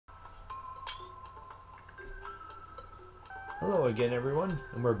Hello again, everyone,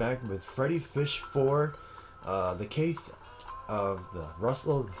 and we're back with Freddi Fish 4, the case of the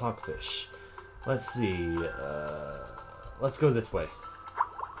rustled hogfish. Let's see, let's go this way.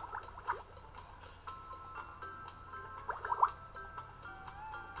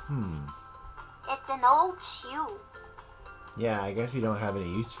 It's an old shoe. Yeah, I guess we don't have any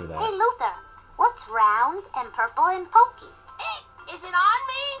use for that. Hey, Luther, what's round and purple and pokey? Hey, is it on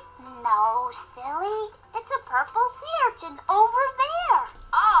me? No, silly. It's a purple sea urchin over there.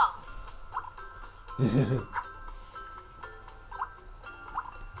 Oh.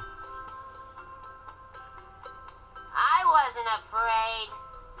 I wasn't afraid.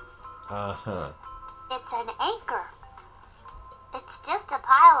 Uh-huh. It's an anchor. It's just a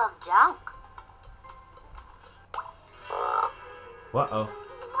pile of junk. Uh-oh.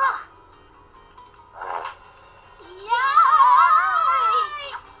 Yikes!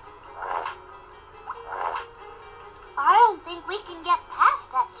 I don't think we can get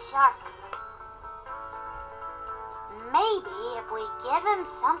past that shark. Maybe if we give him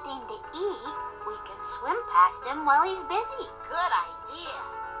something to eat, we can swim past him while he's busy. Good idea.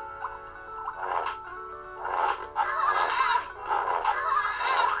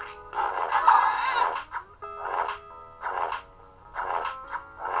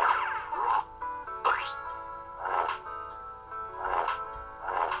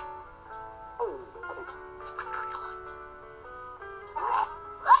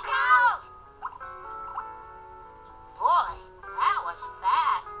 Look out! Boy, that was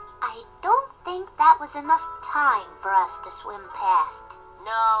fast. I don't think that was enough time for us to swim past.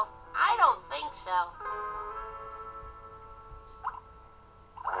 No, I don't think so.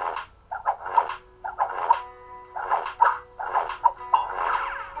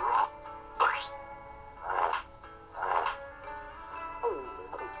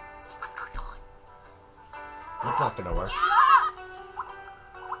 That's not gonna work.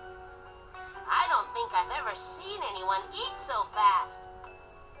 I don't think I've ever seen anyone eat so fast.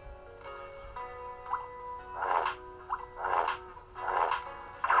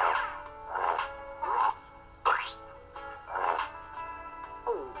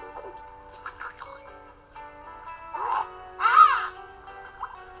 Ah!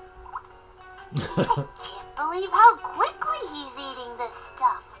 Can't believe how quickly he's eating this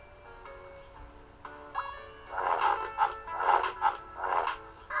stuff.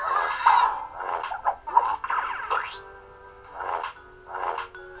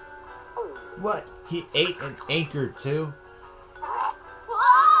 What? He ate an anchor too?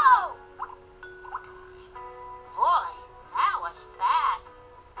 Whoa! Boy, that was fast.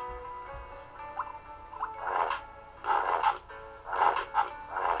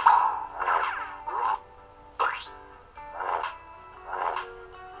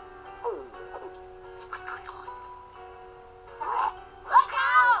 Look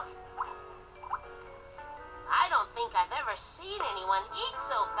out! I don't think I've ever seen anyone eat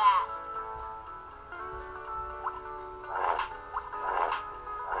so fast.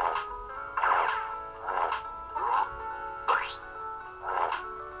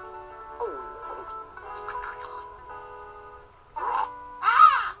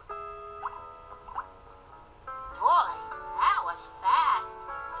 Ah! Boy, that was fast.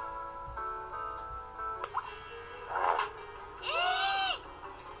 Eek!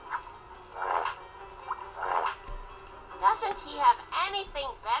 Doesn't he have anything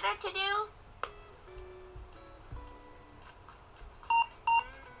better to do?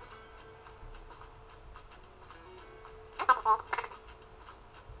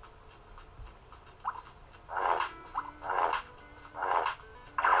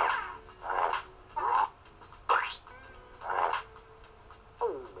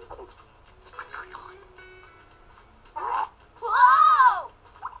 Whoa!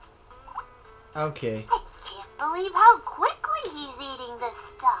 Okay. I can't believe how quickly he's eating this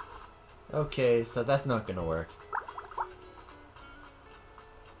stuff. Okay, so that's not gonna work.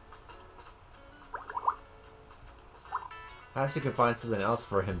 Perhaps you can find something else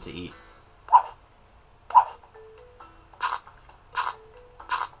for him to eat.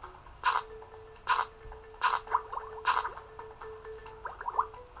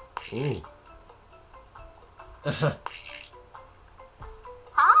 Ooh.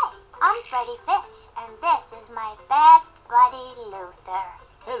 Hi, I'm Freddi Fish, and this is my best buddy Luther.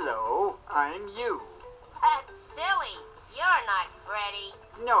 Hello, I'm you. That's silly. You're not Freddi.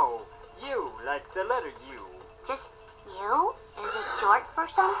 No, you, like the letter U. Just you? Is it short for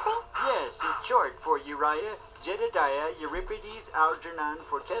something? Yes, it's short for Uriah, Jedediah, Euripides, Algernon,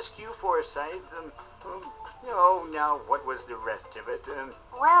 Fortescue, Forsyth, oh, now what was the rest of it?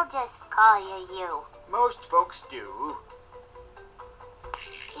 We'll just call you you. Most folks do.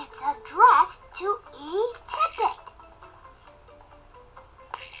 It's addressed to E. Tippett.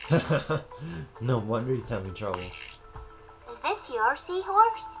 No wonder he's having trouble. Is this your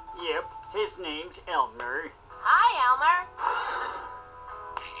seahorse? Yep, his name's Elmer. Hi, Elmer.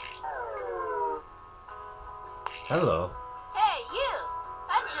 Hello. Hey, you.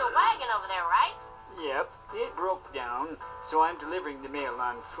 That's your wagon over there, right? Yep, it broke down, so I'm delivering the mail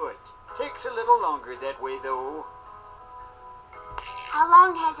on foot. Takes a little longer that way, though. How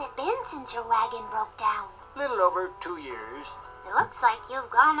long has it been since your wagon broke down? Little over 2 years. It looks like you've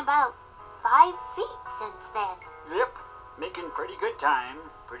gone about 5 feet since then. Yep, making pretty good time.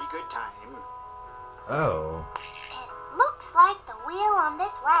 Pretty good time. Oh. It looks like the wheel on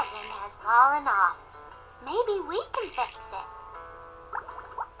this wagon has fallen off. Maybe we can fix it.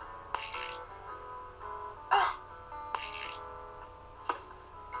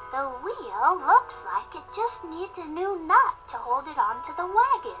 The wheel looks like it just needs a new nut to hold it onto the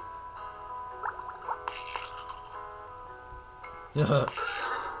wagon.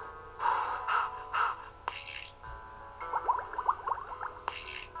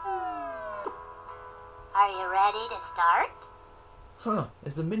 Are you ready to start? Huh,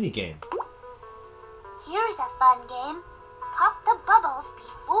 it's a mini game. Here's a fun game. Pop the bubbles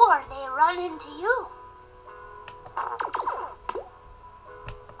before they run into you.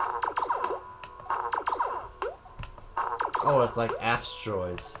 Oh, it's like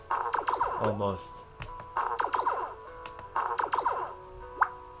asteroids. Almost.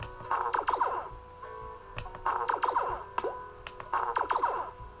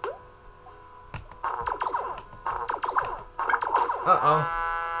 Uh-oh.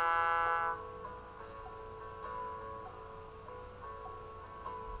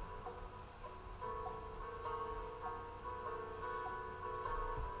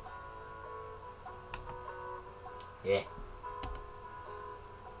 Yeah.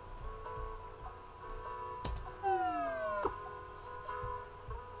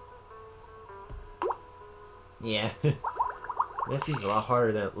 Yeah. This seems a lot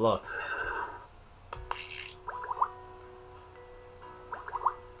harder than it looks.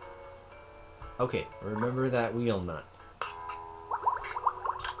 Okay, remember that wheel nut.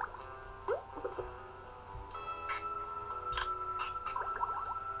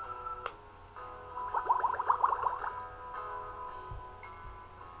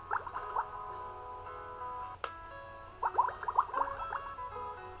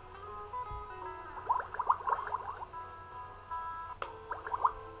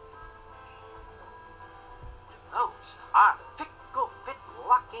 Those are Pickle Fit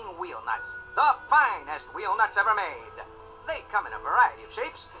locking wheel nuts, the finest wheel nuts ever made. They come in a variety of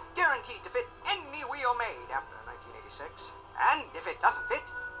shapes, guaranteed to fit any wheel made after 1986. And if it doesn't fit,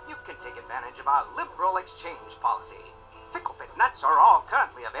 you can take advantage of our liberal exchange policy. Pickle Fit nuts are all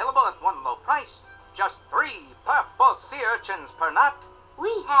currently available at one low price, just 3 purple sea urchins per nut.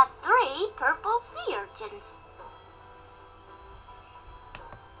 We have 3 purple sea urchins.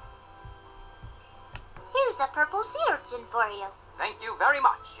 Here's a purple sea urchin for you. Thank you very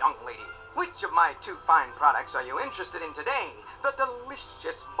much, young lady. Which of my 2 fine products are you interested in today? The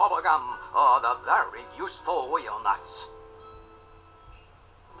delicious bubblegum or the very useful wheel nuts?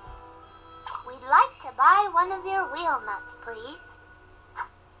 We'd like to buy one of your wheel nuts, please.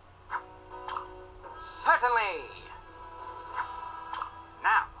 Certainly.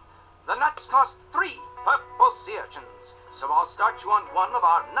 Now, the nuts cost 3 purple sea urchins, so I'll start you on one of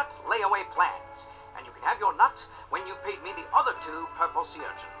our nut layaway plans, and you can have your nut when you paid me the other 2 purple sea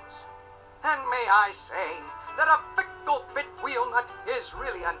urchins. And may I say that a Pickle Fit wheel nut is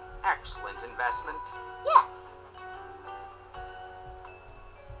really an excellent investment. Yes.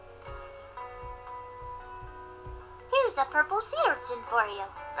 Here's a purple sea urchin for you.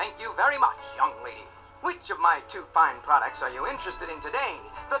 Thank you very much, young lady. Which of my 2 fine products are you interested in today?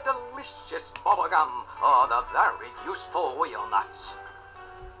 The delicious bubblegum or the very useful wheel nuts?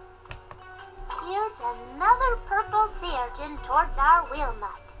 Here's another purple sea urchin towards our wheel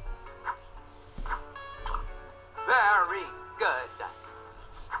nut. Very good.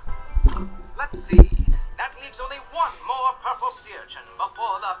 Let's see. That leaves only one more purple sea urchin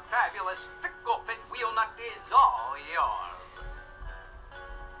before the fabulous Pickle Fit wheel nut is all yours.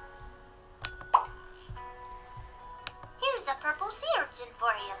 Here's a purple sea urchin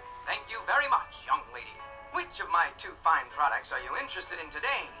for you. Thank you very much, young lady. Which of my 2 fine products are you interested in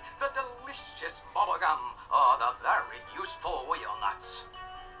today? The delicious bubblegum or the very useful wheel nuts?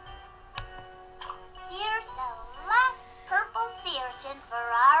 Here's the last purple sea urchin for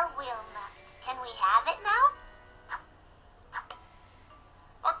our wheel nut. Can we have it now?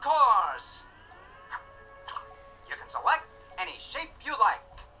 Of course. You can select any shape you like.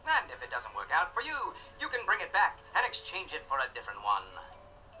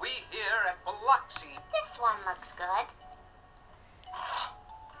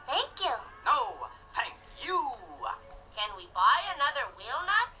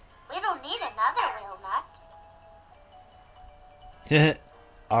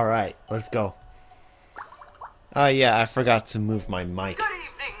 Alright, let's go. Oh yeah, I forgot to move my mic. Good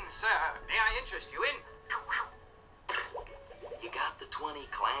evening, sir. May I interest you in? You got the 20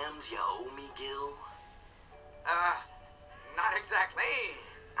 clams you owe me, Gil? Not exactly.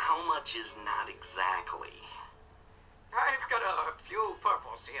 How much is not exactly? I've got a few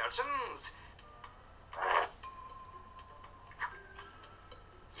purple sea urchins.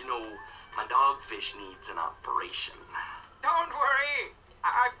 You know, my dogfish needs an operation. Don't worry.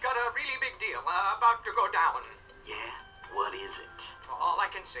 I've got a really big deal about to go down. Yeah? What is it? All I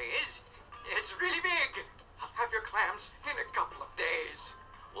can say is, it's really big. I'll have your clams in a couple of days.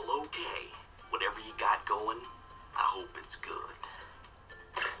 Well, okay. Whatever you got going, I hope it's good.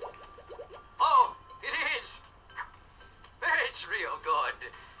 Oh, it is. It's real good.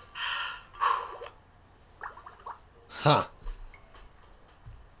 Huh.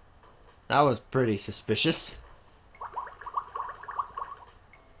 That was pretty suspicious.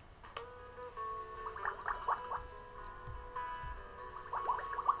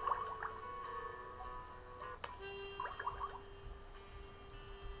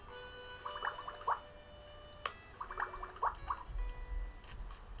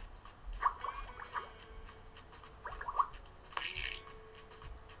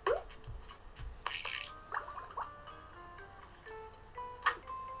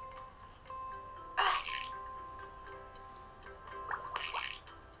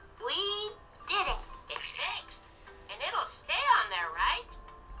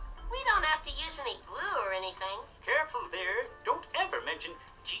 Careful there. Don't ever mention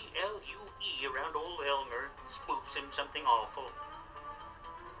GLUE around old Elmer. Spooks him something awful.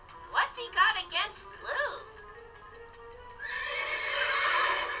 What's he got against glue?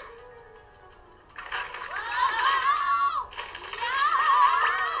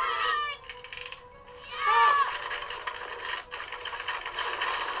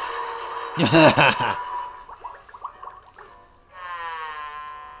 Hahaha.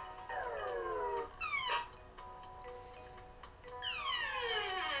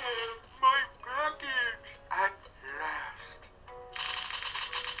 My package at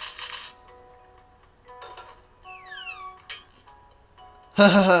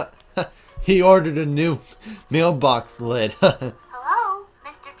last. He ordered a new mailbox lid. Hello,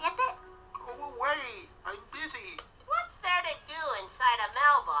 Mr. Tippett? Go away. I'm busy. What's there to do inside a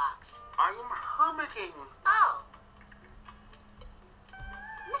mailbox? I'm hermiting. Oh,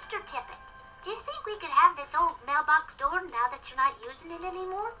 Mr. Tippett, do you think we could have this old mailbox door now that you're not using it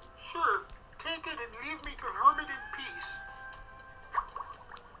anymore? Sure. Take it and leave me to hermit in peace.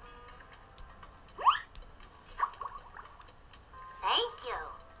 Thank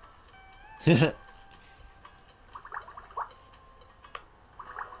you.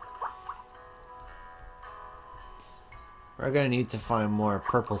 We're gonna need to find more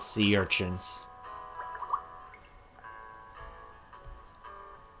purple sea urchins.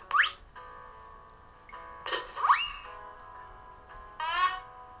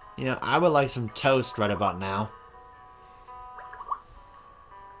 You know, I would like some toast right about now.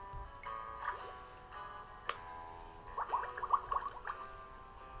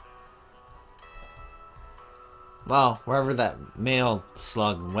 Well, wherever that mail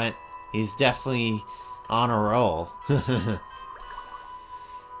slug went, he's definitely on a roll.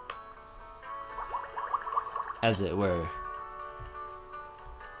 As it were.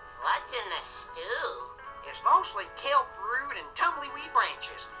 what's in the stew? It's mostly kelp root and tumbleweed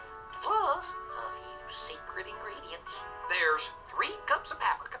branches, plus a few secret ingredients. There's 3 cups of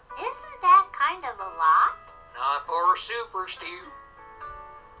paprika. Isn't that kind of a lot? Not for a super stew.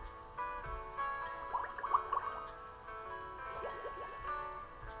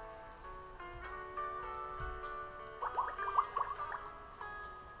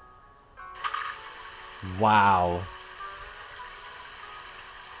 Wow.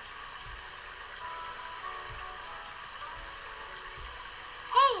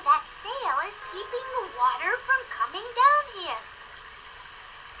 Hey, that sail is keeping the water from coming down here.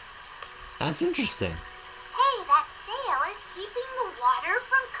 That's interesting. Hey, that sail is keeping the water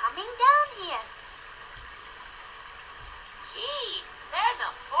from coming down here. Gee, there's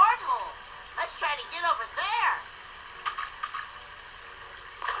a porthole. Let's try to get over there.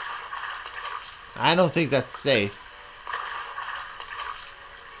 I don't think that's safe.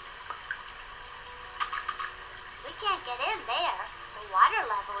 We can't get in there. The water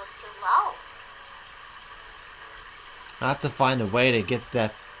level is too low. I have to find a way to get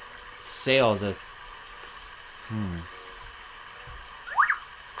that sail to...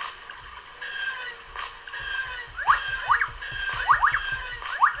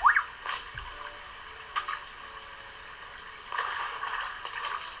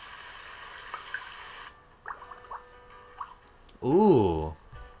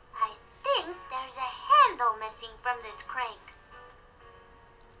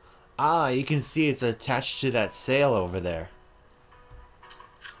 you can see it's attached to that sail over there.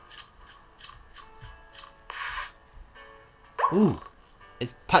 Ooh,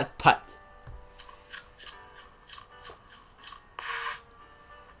 it's putt-putt.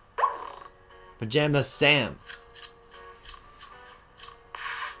 Pajama Sam.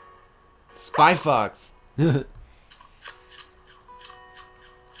 Spy Fox.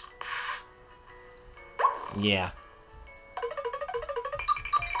 Yeah.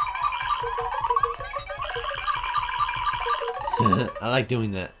 I like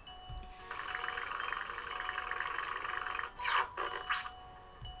doing that.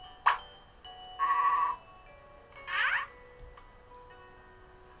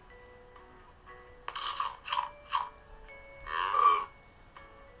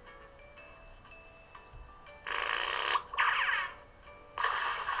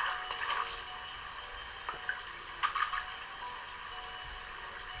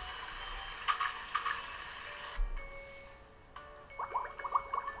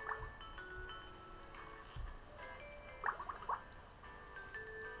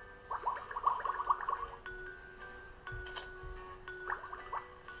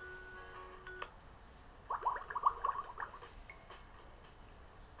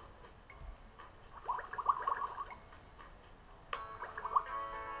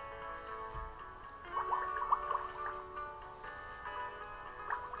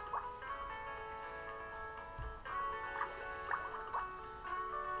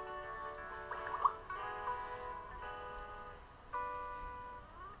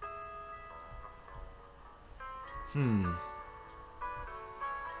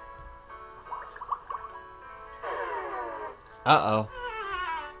 Uh-oh.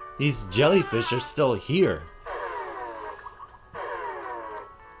 These jellyfish are still here.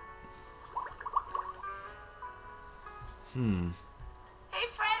 Hey,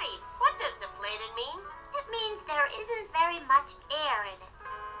 Freddi, what does deflated mean? It means there isn't very much air in it.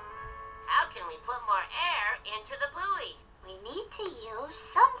 How can we put more air into the buoy? We need to use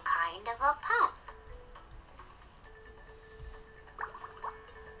some kind of a pump.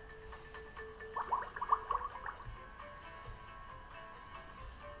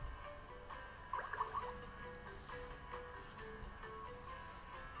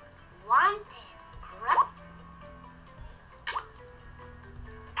 Wanted.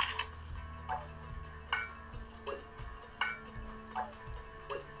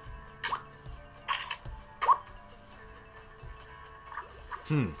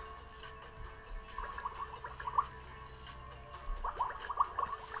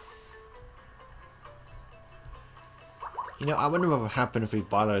 You know, I wonder what would happen if we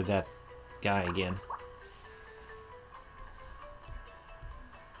bothered that guy again.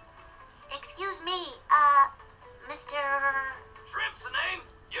 Excuse me, Mr. Shrimp's the name.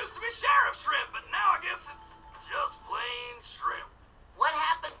 Used to be Sheriff Shrimp, but now I guess it's just plain shrimp. What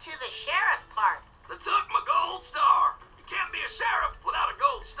happened to the sheriff part? They took my gold star. You can't be a sheriff without a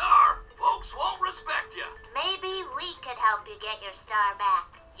gold star. Folks won't respect you. Maybe we could help you get your star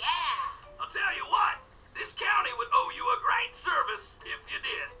back. Yeah. I'll tell you what. This county would owe you a great service if you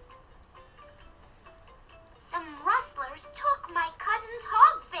did. Some rustlers took my cousin's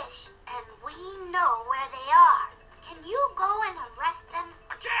hogfish, and we know where they are. Can you go and arrest them?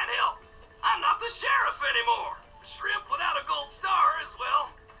 I can't help. I'm not the sheriff anymore. A shrimp without a gold star is, well,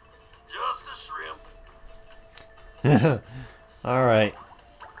 just a shrimp. Alright.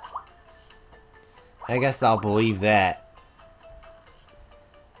 I guess I'll believe that.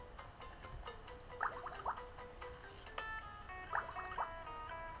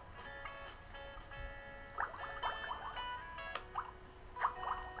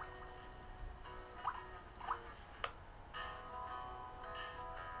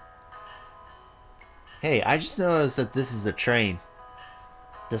 Hey, I just noticed that this is a train.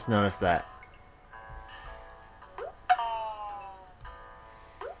 Just noticed that.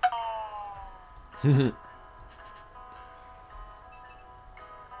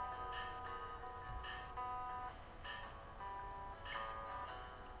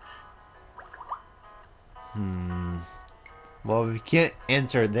 Well, we can't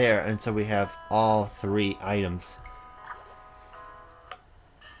enter there until we have all 3 items.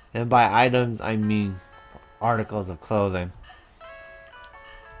 And by items, I mean articles of clothing.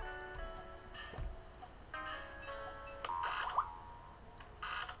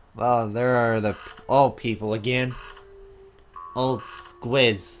 Well, there are the old people again. Old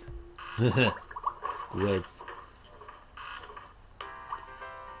squids. Squids.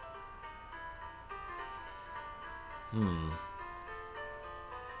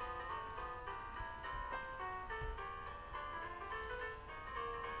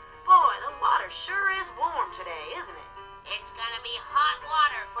 Boy, the today, isn't it? It's gonna be hot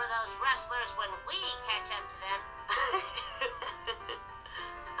water for those rustlers when we catch up to them.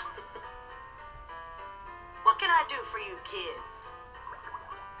 What can I do for you kids?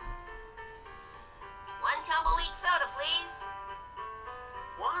 One tumbleweed soda, please.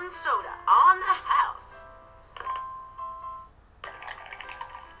 One soda on the house.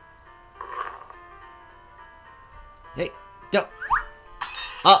 Hey, don't.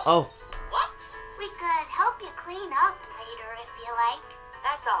 Uh-oh. Whoops. We could help you clean up later if you like.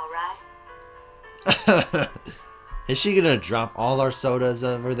 That's all right. Is she gonna drop all our sodas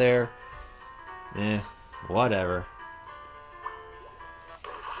over there? Eh, whatever.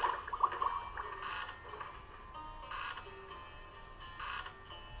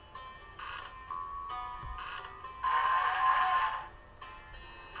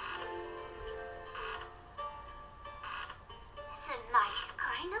 It's a nice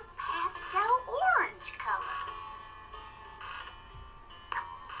kind of pastel orange color.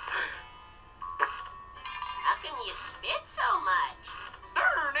 How can you spit so much?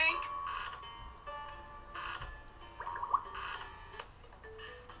 Darn ink.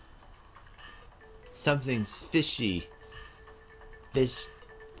 Something's fishy. Fish.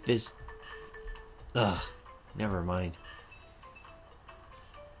 Ugh, never mind.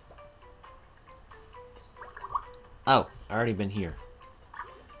 Oh, I already been here.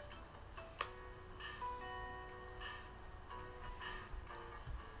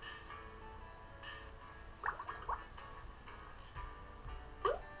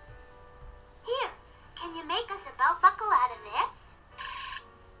 Here, can you make us a belt buckle out of this?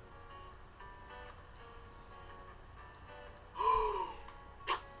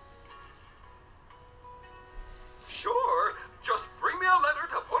 Sure. Just bring me a letter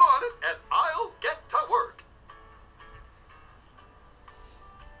to put on it, and I'll get to work.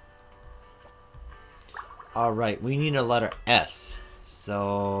 Alright, we need a letter S.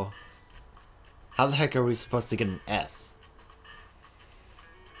 So, how the heck are we supposed to get an S?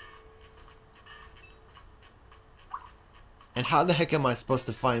 And how the heck am I supposed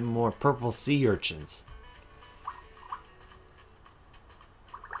to find more purple sea urchins?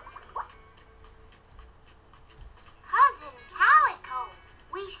 Cousin Calico,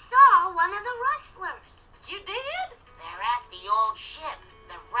 we saw one of the rustlers. You did? They're at the old ship,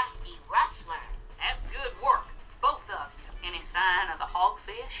 the Rusty Rustler. That's good work. Both of you. Any sign of the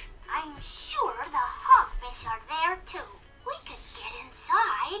hogfish? I'm sure the hogfish are there too. We could get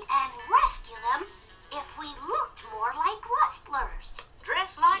inside and rescue them if we looked more like rustlers.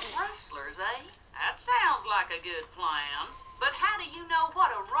 Dressed like rustlers, eh? That sounds like a good plan. But how do you know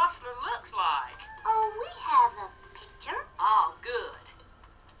what a rustler looks like? Oh, we have a picture. Oh, good.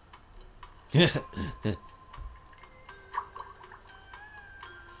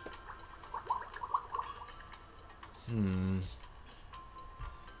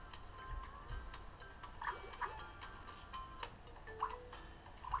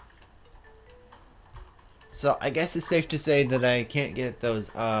 So, I guess it's safe to say that I can't get those,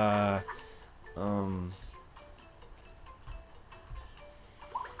 I'm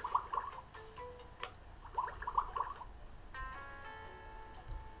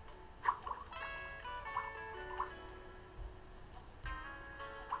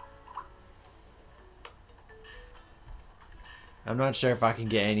not sure if I can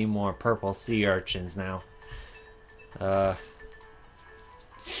get any more purple sea urchins now.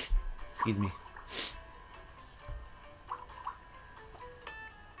 Excuse me.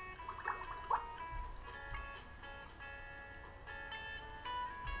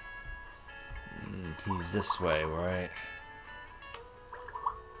 He's this way, right?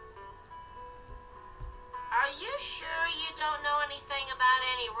 Are you sure you don't know anything about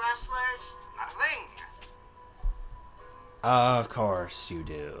any rustlers? Not a thing. Of course you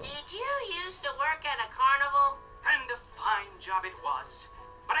do. Did you used to work at a carnival? And a fine job it was.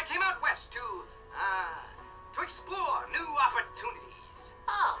 But I came out west to explore new opportunities.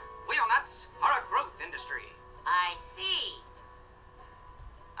 Oh, Wheel nuts are a growth industry. I see.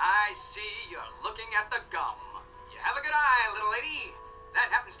 I see you're looking at the gum. You have a good eye, little lady.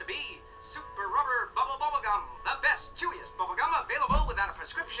 That happens to be Super Rubber Bubble Gum, the best, chewiest bubble gum available without a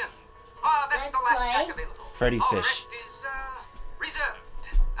prescription. That's Let's the last play. pack available. Freddi All the Fish. rest is reserved.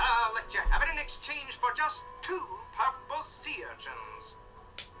 I'll let you have it in exchange for just 2 purple sea urchins.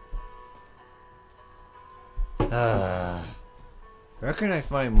 Where can I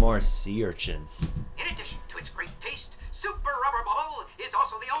find more sea urchins? In addition to its great taste, Super Rubber Bubble is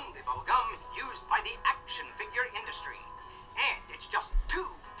also the only bubble gum used by the action figure industry. And it's just 2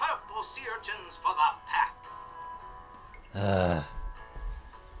 purple sea urchins for the pack.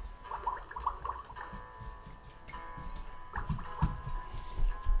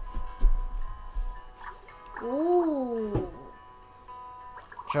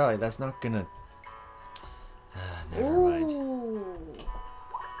 Charlie, that's not gonna... never mind. Ooh.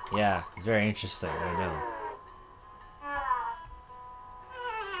 Yeah, it's very interesting, I know.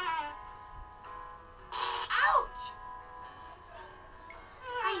 Ouch!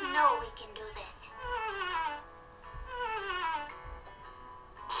 I know we can do this.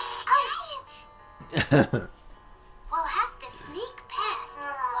 Ouch! We'll have to sneak past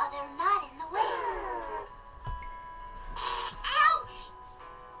while they're not in the way. Ouch!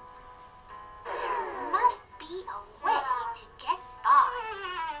 There must be a way to get by.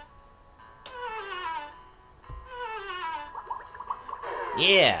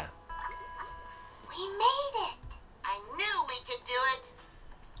 Yeah! We made it! I knew we could do it.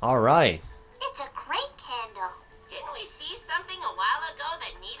 Alright. It's a crate candle. Didn't we see something a while ago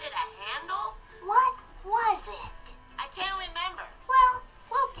that needed a handle? What was it? I can't remember. Well,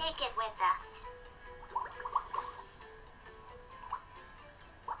 we'll take it with us.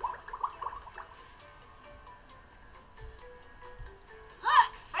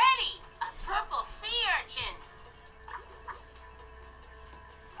 Look, Freddi, a purple sea urchin.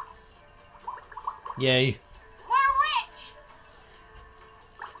 Yay. We're rich.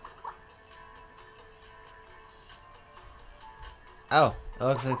 Oh, it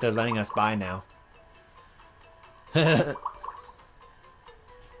looks like they're letting us by now. I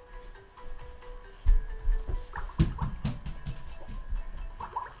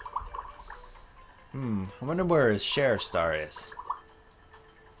wonder where his sheriff star is.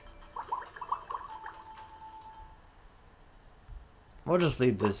 We'll just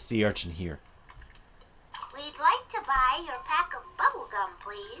leave this sea urchin here. We'd like to buy your pack of bubble gum,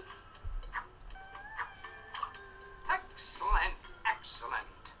 please. Excellent,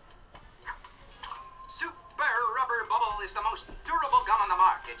 excellent. Super Rubber Bubble is the most durable gum on the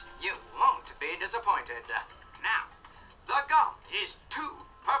market. You won't be disappointed. Now, the gum is 2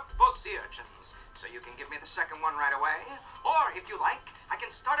 purple sea urchins, so you can give me the second one right away. Or, if you like, I can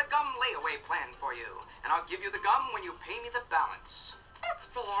start a gum layaway plan for you, and I'll give you the gum when you pay me the balance. That's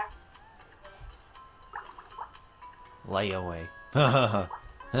fair. Layaway.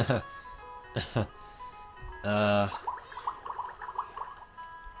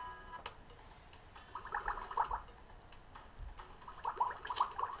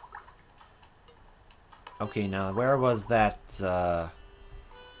 Okay, now where was that,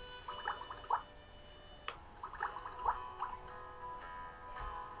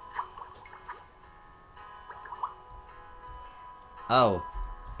 Oh,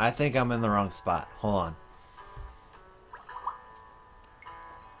 I think I'm in the wrong spot. Hold on.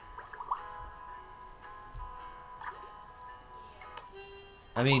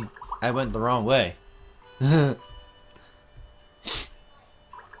 I mean, I went the wrong way.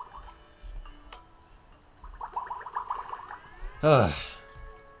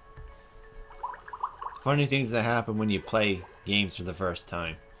 Funny things that happen when you play games for the first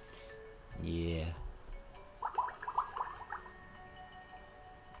time. Yeah.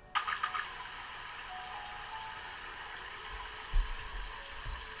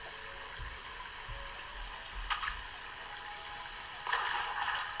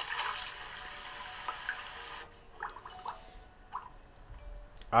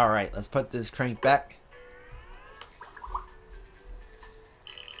 Alright, let's put this crank back.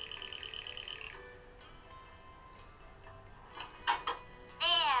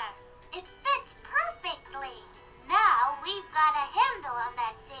 There. It fits perfectly. Now we've got a handle on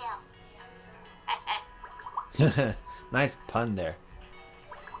that sail. Nice pun there.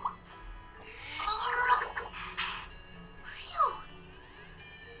 Phew.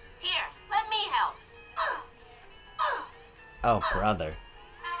 Here, let me help. Oh, brother.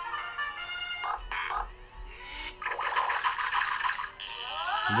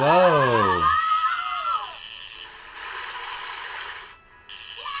 Whoa.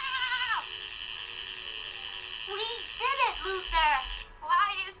 We did it, Luther. Why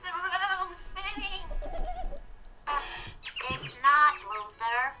is the room spinning? It's not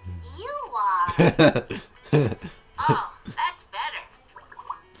Luther. You are. Oh, that's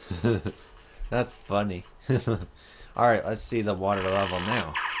better. That's funny. Alright, let's see the water level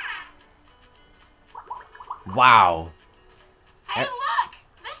now. Wow. Hey, look!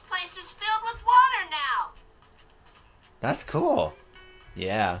 This place is filled with water now. That's cool.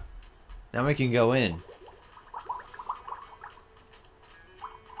 Yeah. Now we can go in.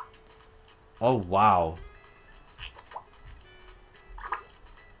 Oh, wow.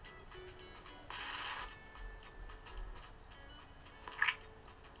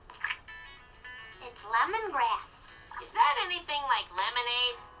 It's lemongrass. Is that anything like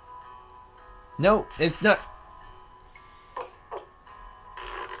lemonade? No, it's not.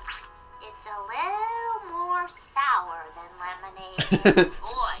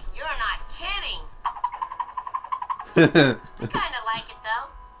 Boy, you're not kidding. Kinda like it,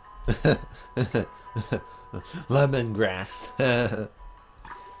 though. Lemongrass.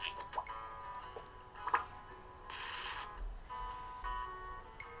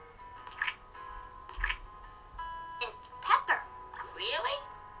 It's Pepper. Really?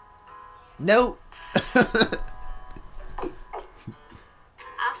 No.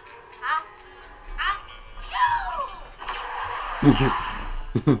 Yo!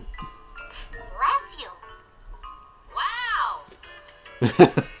 Bless you. Wow!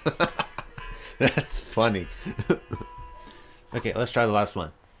 That's funny. Okay, let's try the last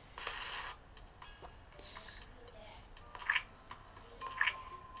one.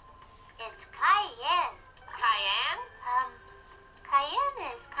 It's Cayenne. Cayenne? Cayenne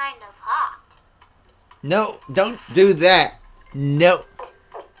is kind of hot. No, don't do that. No.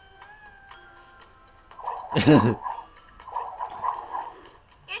 It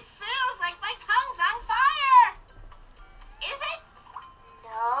feels like my tongue's on fire. Is it?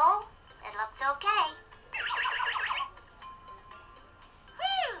 No, it looks okay.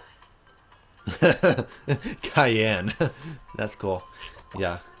 Whew. Cayenne. That's cool.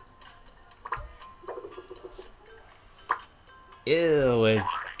 Yeah. Ew,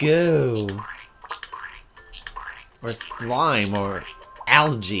 it's goo. Or slime or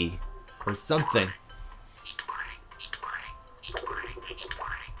algae or something.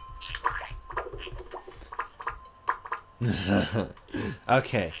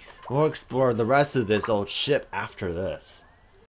 Okay, we'll explore the rest of this old ship after this.